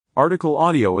Article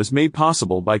audio is made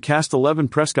possible by Cast 11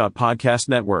 Prescott Podcast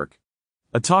Network,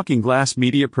 a Talking Glass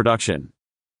media production.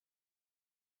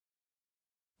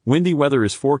 Windy weather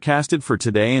is forecasted for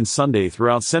today and Sunday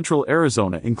throughout central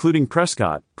Arizona, including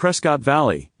Prescott, Prescott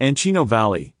Valley, and Chino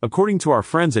Valley, according to our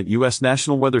friends at U.S.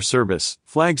 National Weather Service,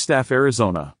 Flagstaff,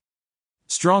 Arizona.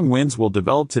 Strong winds will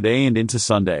develop today and into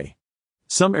Sunday.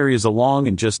 Some areas along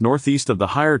and just northeast of the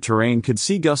higher terrain could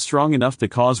see gusts strong enough to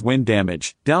cause wind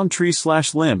damage, downed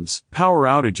trees/limbs, power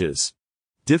outages.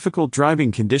 Difficult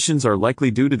driving conditions are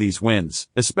likely due to these winds,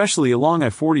 especially along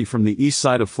I-40 from the east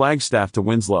side of Flagstaff to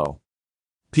Winslow.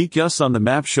 Peak gusts on the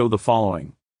map show the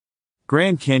following.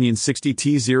 Grand Canyon 60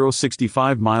 to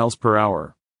 65 miles per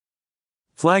hour.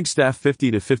 Flagstaff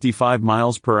 50 to 55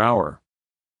 miles per hour.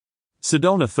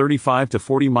 Sedona 35 to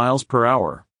 40 miles per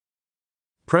hour.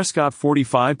 Prescott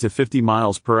 45 to 50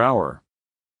 miles per hour.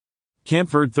 Camp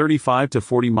Verde 35 to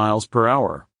 40 miles per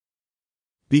hour.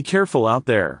 Be careful out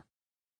there.